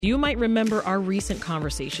You might remember our recent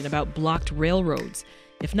conversation about blocked railroads.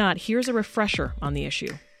 If not, here's a refresher on the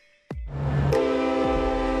issue. The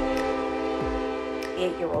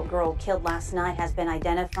 8-year-old girl killed last night has been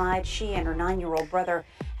identified. She and her 9-year-old brother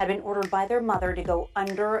had been ordered by their mother to go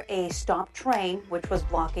under a stopped train, which was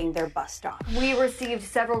blocking their bus stop. We received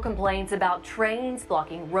several complaints about trains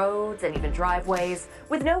blocking roads and even driveways,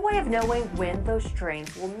 with no way of knowing when those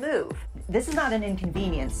trains will move. This is not an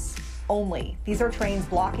inconvenience only. These are trains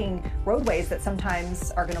blocking roadways that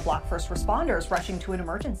sometimes are going to block first responders rushing to an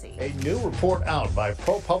emergency. A new report out by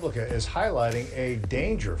ProPublica is highlighting a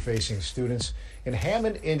danger facing students in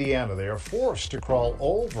Hammond, Indiana. They are forced to crawl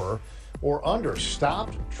over or under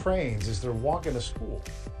stopped trains as they're walking to school.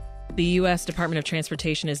 The U.S. Department of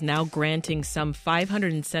Transportation is now granting some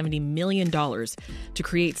 $570 million to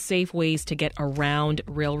create safe ways to get around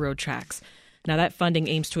railroad tracks. Now, that funding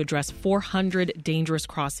aims to address 400 dangerous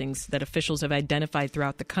crossings that officials have identified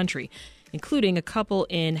throughout the country, including a couple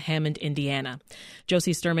in Hammond, Indiana.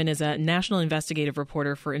 Josie Sturman is a national investigative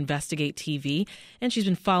reporter for Investigate TV, and she's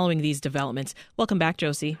been following these developments. Welcome back,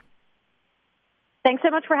 Josie. Thanks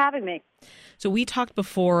so much for having me. So we talked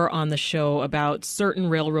before on the show about certain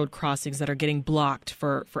railroad crossings that are getting blocked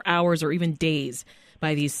for hours or even days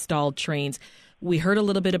by these stalled trains. We heard a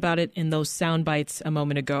little bit about it in those sound bites a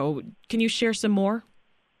moment ago. Can you share some more?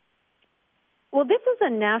 Well, this is a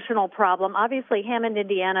national problem. Obviously, Hammond,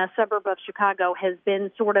 Indiana, a suburb of Chicago, has been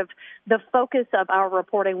sort of the focus of our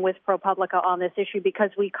reporting with ProPublica on this issue because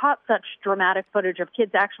we caught such dramatic footage of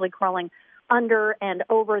kids actually crawling under and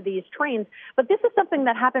over these trains. But this is something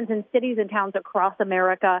that happens in cities and towns across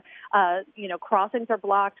America. Crossings are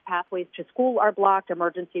blocked, pathways to school are blocked,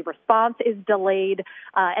 emergency response is delayed.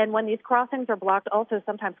 And when these crossings are blocked, also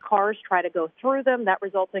sometimes cars try to go through them. That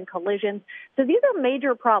results in collisions. So these are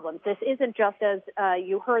major problems. This isn't just, as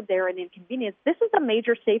you heard there, an inconvenience. This is a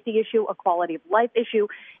major safety issue, a quality of life issue,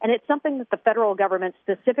 and it's something that the federal government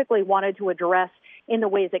specifically wanted to address in the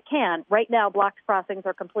ways it can. Right now, blocked crossings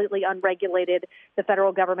are completely unregulated. The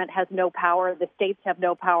federal government has no power. The states have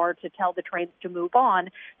no power to tell the trains to move on.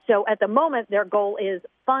 So at the moment, their goal is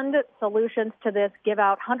fund solutions to this, give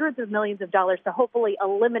out hundreds of millions of dollars to hopefully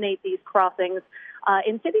eliminate these crossings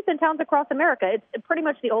in cities and towns across America. It's pretty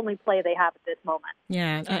much the only play they have at this moment.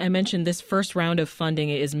 Yeah, I mentioned this first round of funding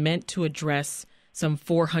is meant to address some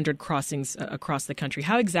 400 crossings across the country.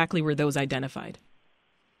 How exactly were those identified?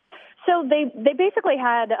 So they basically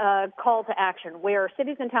had a call to action where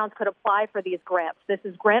cities and towns could apply for these grants. This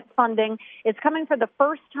is grant funding. It's coming for the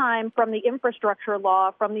first time from the infrastructure law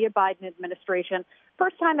from the Biden administration.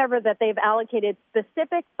 First time ever that they've allocated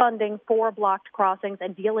specific funding for blocked crossings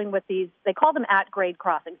and dealing with these. They call them at-grade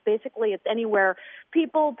crossings. Basically, it's anywhere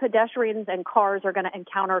people, pedestrians, and cars are going to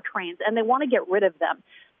encounter trains, and they want to get rid of them.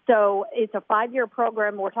 So it's a 5-year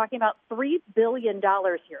program. We're talking about $3 billion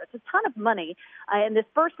here. It's a ton of money. And this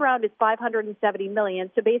first round is $570 million.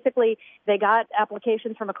 So basically, they got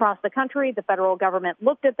applications from across the country. The federal government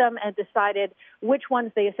looked at them and decided which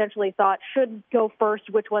ones they essentially thought should go first,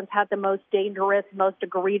 which ones had the most dangerous, most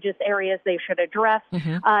egregious areas they should address.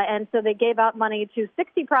 And so they gave out money to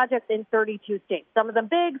 60 projects in 32 states, some of them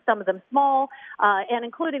big, some of them small, and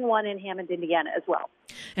including one in Hammond, Indiana as well.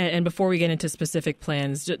 And before we get into specific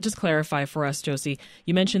plans, just clarify for us, Josie,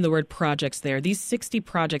 you mentioned the word projects there. These 60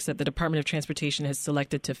 projects that the Department of Transportation has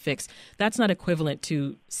selected to fix, that's not equivalent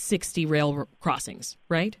to 60 rail crossings,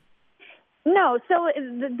 right? No, so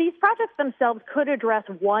these projects themselves could address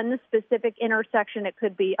one specific intersection. It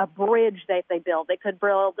could be a bridge that they build. They could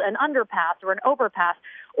build an underpass or an overpass,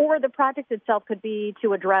 or the project itself could be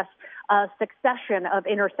to address a succession of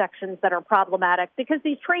intersections that are problematic because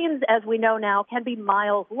these trains, as we know now, can be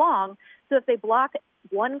miles long. So if they block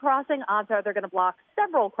one crossing, odds are they're going to block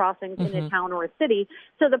several crossings in a town or a city.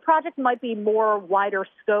 So the project might be more wider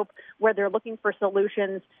scope where they're looking for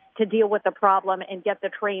solutions to deal with the problem and get the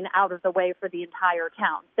train out of the way for the entire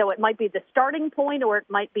town. So it might be the starting point, or it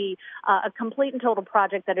might be a complete and total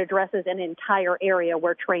project that addresses an entire area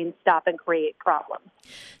where trains stop and create problems.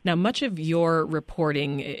 Now, much of your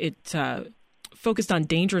reporting, it focused on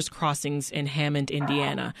dangerous crossings in Hammond,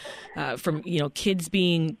 Indiana, from kids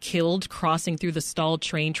being killed crossing through the stalled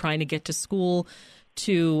train trying to get to school,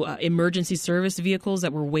 to emergency service vehicles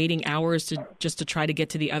that were waiting hours to try to get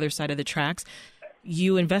to the other side of the tracks.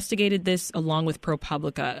 You investigated this along with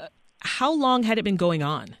ProPublica. How long had it been going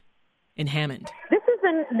on in Hammond?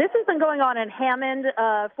 This has been going on in Hammond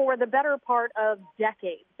for the better part of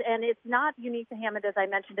decades, and it's not unique to Hammond, as I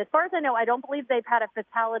mentioned. As far as I know, I don't believe they've had a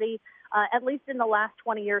fatality at least in the last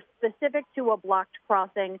 20 years, specific to a blocked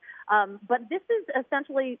crossing. But this is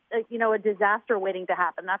essentially, a disaster waiting to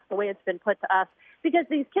happen. That's the way it's been put to us, because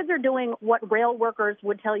these kids are doing what rail workers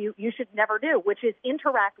would tell you should never do, which is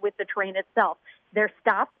interact with the train itself. They're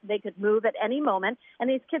stopped. They could move at any moment, and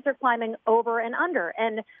these kids are climbing over and under.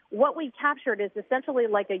 And what we captured is essentially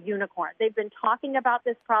like a unicorn. They've been talking about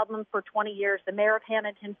this problem for 20 years. The mayor of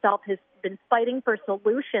Hammond himself has been fighting for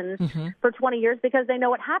solutions for 20 years because they know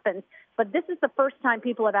what happens. But this is the first time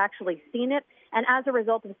people have actually seen it. And as a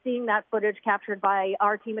result of seeing that footage captured by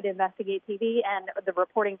our team at Investigate TV and the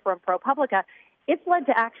reporting from ProPublica, it's led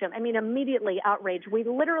to action. I mean, immediately outrage. We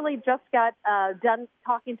literally just got done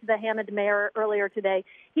talking to the Hammond mayor earlier today.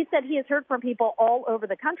 He said he has heard from people all over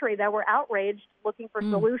the country that were outraged, looking for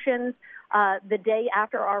solutions. The day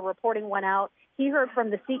after our reporting went out, he heard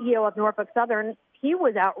from the CEO of Norfolk Southern. He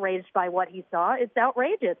was outraged by what he saw. It's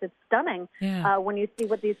outrageous. It's stunning when you see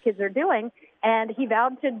what these kids are doing. And he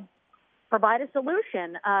vowed to provide a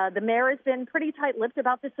solution. The mayor has been pretty tight-lipped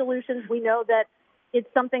about the solutions. We know that it's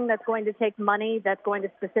something that's going to take money, that's going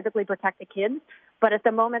to specifically protect the kids. But at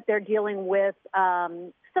the moment, they're dealing with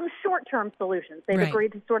some short-term solutions. They've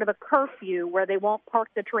agreed to sort of a curfew where they won't park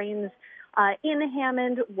the trains in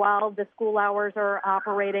Hammond while the school hours are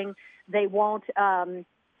operating. They won't.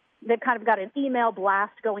 They've kind of got an email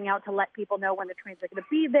blast going out to let people know when the trains are going to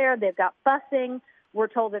be there. They've got busing. We're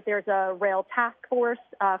told that there's a rail task force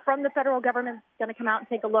from the federal government that's going to come out and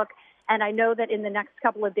take a look. And I know that in the next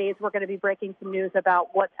couple of days, we're going to be breaking some news about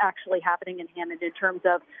what's actually happening in Hammond in terms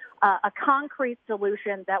of a concrete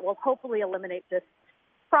solution that will hopefully eliminate this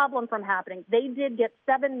problem from happening. They did get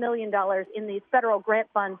 $7 million in these federal grant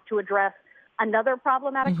funds to address another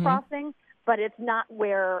problematic crossing, but it's not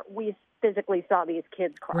where we physically saw these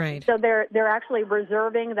kids crossing. Right. So they're actually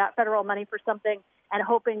reserving that federal money for something and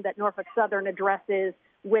hoping that Norfolk Southern addresses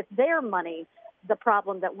with their money the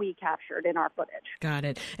problem that we captured in our footage. Got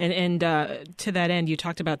it. And to that end, you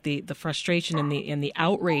talked about the frustration and the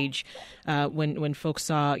outrage when folks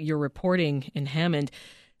saw your reporting in Hammond.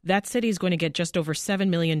 That city is going to get just over $7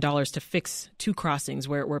 million to fix two crossings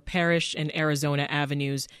where Parrish and Arizona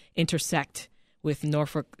Avenues intersect with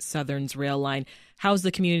Norfolk Southern's rail line. How's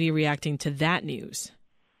the community reacting to that news?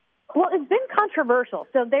 Well, it's been controversial.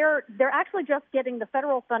 So they're actually just getting the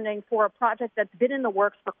federal funding for a project that's been in the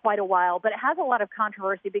works for quite a while, but it has a lot of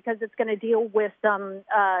controversy because it's going to deal with some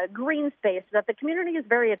green space that the community is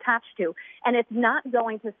very attached to, and it's not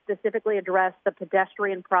going to specifically address the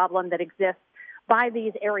pedestrian problem that exists by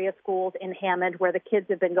these area schools in Hammond where the kids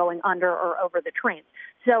have been going under or over the trains.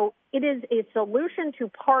 So it is a solution to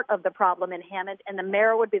part of the problem in Hammond, and the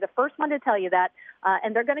mayor would be the first one to tell you that.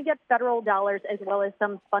 And they're going to get federal dollars as well as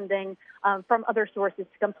some funding from other sources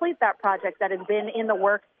to complete that project that has been in the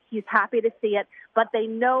works. He's happy to see it, but they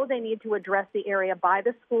know they need to address the area by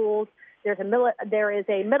the schools. There is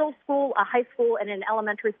a middle school, a high school, and an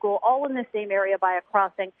elementary school all in the same area by a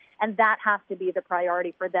crossing, and that has to be the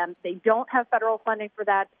priority for them. They don't have federal funding for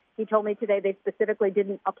that. He told me today they specifically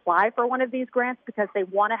didn't apply for one of these grants because they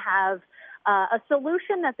want to have a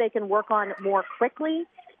solution that they can work on more quickly.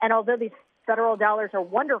 And although these federal dollars are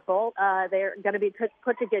wonderful, they're going to be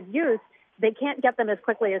put to good use, they can't get them as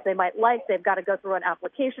quickly as they might like. They've got to go through an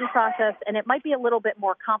application process, and it might be a little bit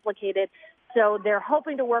more complicated. So they're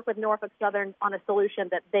hoping to work with Norfolk Southern on a solution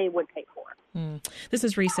that they would pay for. This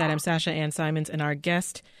is Reset. I'm Sasha Ann Simons, and our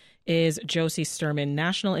guest is Josie Sturman,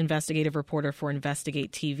 national investigative reporter for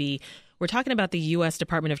Investigate TV. We're talking about the U.S.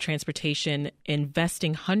 Department of Transportation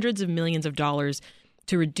investing hundreds of millions of dollars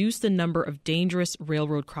to reduce the number of dangerous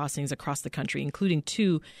railroad crossings across the country, including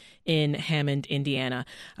 2 in Hammond, Indiana.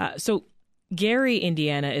 So Gary,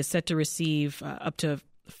 Indiana, is set to receive up to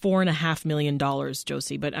 $4.5 million,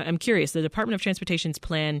 Josie. But I'm curious, the Department of Transportation's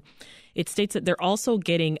plan, it states that they're also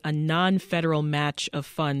getting a non-federal match of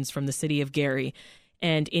funds from the city of Gary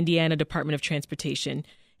and Indiana Department of Transportation,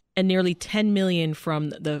 and nearly $10 million from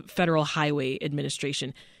the Federal Highway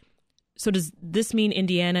Administration. So does this mean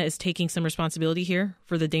Indiana is taking some responsibility here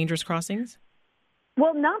for the dangerous crossings?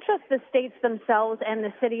 Well, not just the states themselves and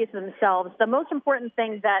the cities themselves. The most important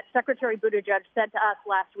thing that Secretary Buttigieg said to us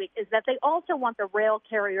last week is that they also want the rail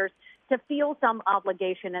carriers to feel some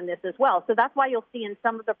obligation in this as well. So that's why you'll see in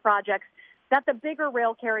some of the projects that the bigger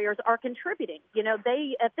rail carriers are contributing. You know,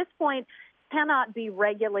 they, at this point, cannot be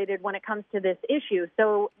regulated when it comes to this issue.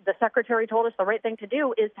 So the secretary told us the right thing to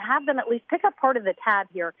do is to have them at least pick up part of the tab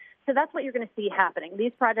here. So that's what you're going to see happening.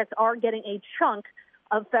 These projects are getting a chunk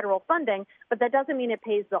of federal funding, but that doesn't mean it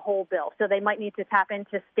pays the whole bill. So they might need to tap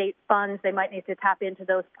into state funds. They might need to tap into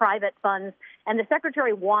those private funds. And the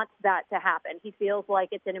Secretary wants that to happen. He feels like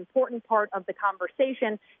it's an important part of the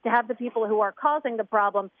conversation to have the people who are causing the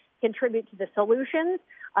problem contribute to the solutions.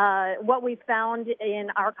 What we found in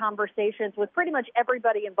our conversations with pretty much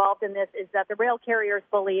everybody involved in this is that the rail carriers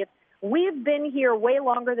believe we've been here way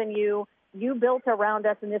longer than you. You built around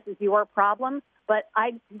us, and this is your problem. But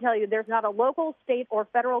I can tell you there's not a local, state, or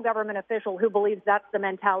federal government official who believes that's the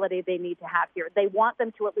mentality they need to have here. They want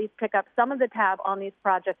them to at least pick up some of the tab on these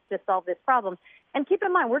projects to solve this problem. And keep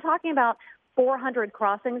in mind, we're talking about 400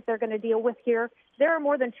 crossings they're going to deal with here. There are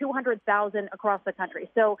more than 200,000 across the country.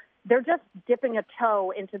 So they're just dipping a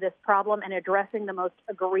toe into this problem and addressing the most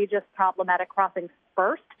egregious problematic crossings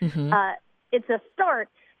first. It's a start.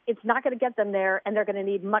 It's not going to get them there, and they're going to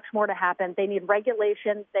need much more to happen. They need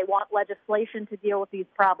regulation. They want legislation to deal with these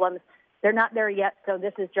problems. They're not there yet, so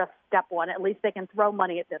this is just step one. At least they can throw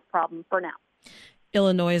money at this problem for now.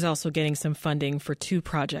 Illinois is also getting some funding for two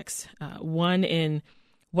projects, one in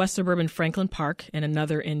West Suburban Franklin Park and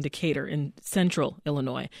another in Decatur in central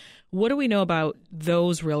Illinois. What do we know about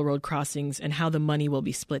those railroad crossings and how the money will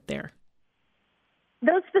be split there?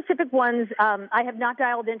 Those specific ones, I have not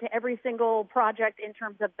dialed into every single project in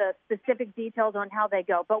terms of the specific details on how they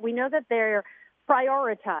go, but we know that they're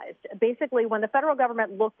prioritized. Basically, when the federal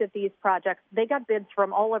government looked at these projects, they got bids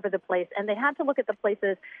from all over the place, and they had to look at the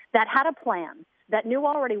places that had a plan, that knew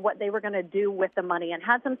already what they were going to do with the money and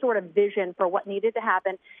had some sort of vision for what needed to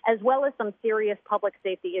happen, as well as some serious public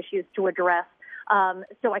safety issues to address.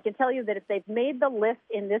 So I can tell you that if they've made the list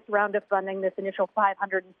in this round of funding, this initial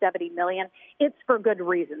 $570 million, it's for good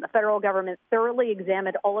reason. The federal government thoroughly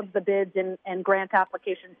examined all of the bids and grant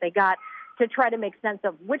applications they got to try to make sense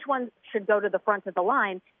of which ones should go to the front of the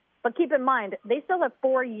line. But keep in mind, they still have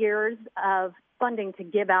 4 years of funding to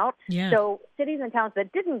give out. Yeah. So cities and towns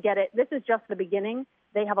that didn't get it, this is just the beginning.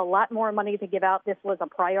 They have a lot more money to give out. This was a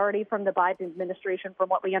priority from the Biden administration, from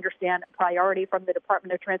what we understand, a priority from the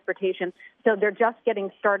Department of Transportation. So they're just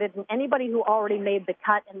getting started. And anybody who already made the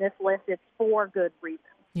cut in this list, it's for good reason.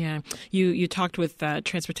 Yeah. You talked with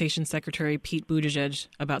Transportation Secretary Pete Buttigieg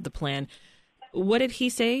about the plan. What did he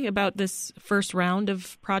say about this first round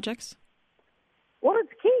of projects? Well,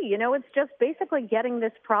 it's key. It's just basically getting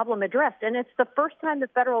this problem addressed. And it's the first time the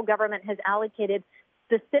federal government has allocated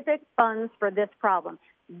specific funds for this problem.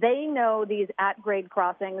 They know these at-grade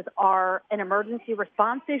crossings are an emergency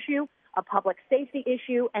response issue, a public safety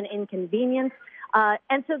issue, an inconvenience,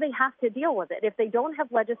 and so they have to deal with it. If they don't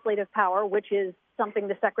have legislative power, which is something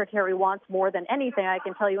the Secretary wants more than anything, I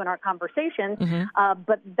can tell you in our conversations,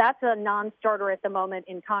 but that's a non-starter at the moment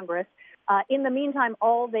in Congress. In the meantime,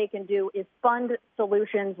 all they can do is fund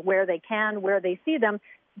solutions where they can, where they see them,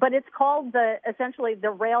 but it's called essentially the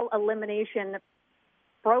rail elimination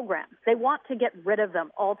program. They want to get rid of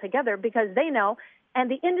them altogether because they know,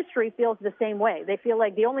 and the industry feels the same way. They feel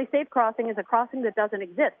like the only safe crossing is a crossing that doesn't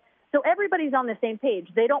exist. So everybody's on the same page.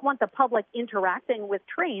 They don't want the public interacting with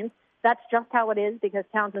trains. That's just how it is because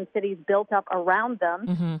towns and cities built up around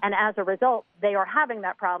them. And as a result, they are having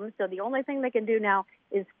that problem. So the only thing they can do now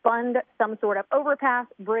is fund some sort of overpass,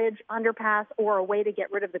 bridge, underpass, or a way to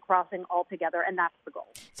get rid of the crossing altogether. And that's the goal.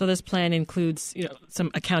 So this plan includes,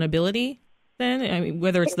 some accountability then? I mean,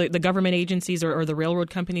 whether it's the government agencies or the railroad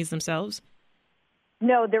companies themselves?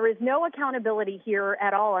 No, there is no accountability here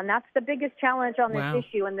at all. And that's the biggest challenge on this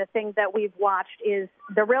issue. And the thing that we've watched is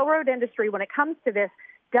the railroad industry, when it comes to this,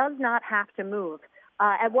 does not have to move.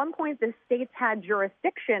 At one point, the states had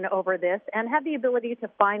jurisdiction over this and had the ability to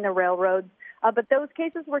fine the railroads. But those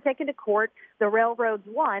cases were taken to court. The railroads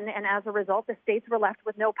won. And as a result, the states were left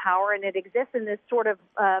with no power. And it exists in this sort of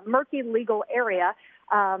murky legal area.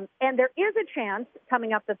 And there is a chance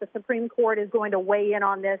coming up that the Supreme Court is going to weigh in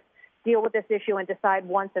on this, deal with this issue, and decide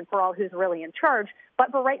once and for all who's really in charge.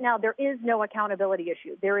 But for right now, there is no accountability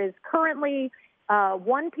issue. There is currently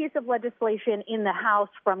one piece of legislation in the House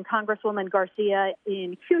from Congresswoman Garcia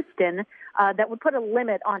in Houston that would put a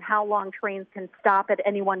limit on how long trains can stop at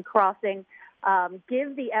any one crossing,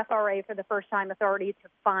 give the FRA for the first time authority to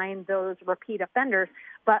fine those repeat offenders.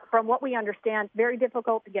 But from what we understand, very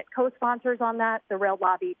difficult to get co-sponsors on that. The rail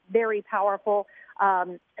lobby, very powerful.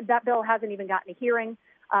 That bill hasn't even gotten a hearing.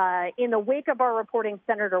 In the wake of our reporting,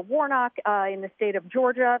 Senator Warnock in the state of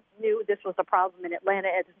Georgia knew this was a problem in Atlanta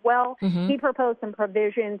as well. He proposed some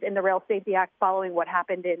provisions in the Rail Safety Act following what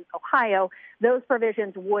happened in Ohio. Those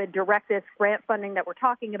provisions would direct this grant funding that we're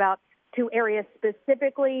talking about to areas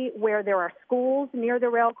specifically where there are schools near the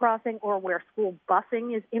rail crossing or where school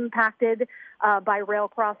busing is impacted by rail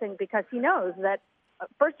crossing, because he knows that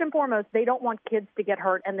first and foremost, they don't want kids to get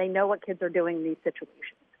hurt, and they know what kids are doing in these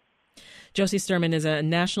situations. Josie Sturman is a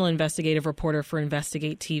national investigative reporter for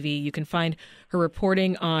Investigate TV. You can find her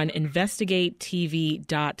reporting on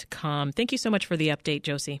investigatetv.com. Thank you so much for the update,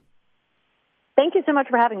 Josie. Thank you so much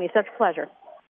for having me. Such a pleasure.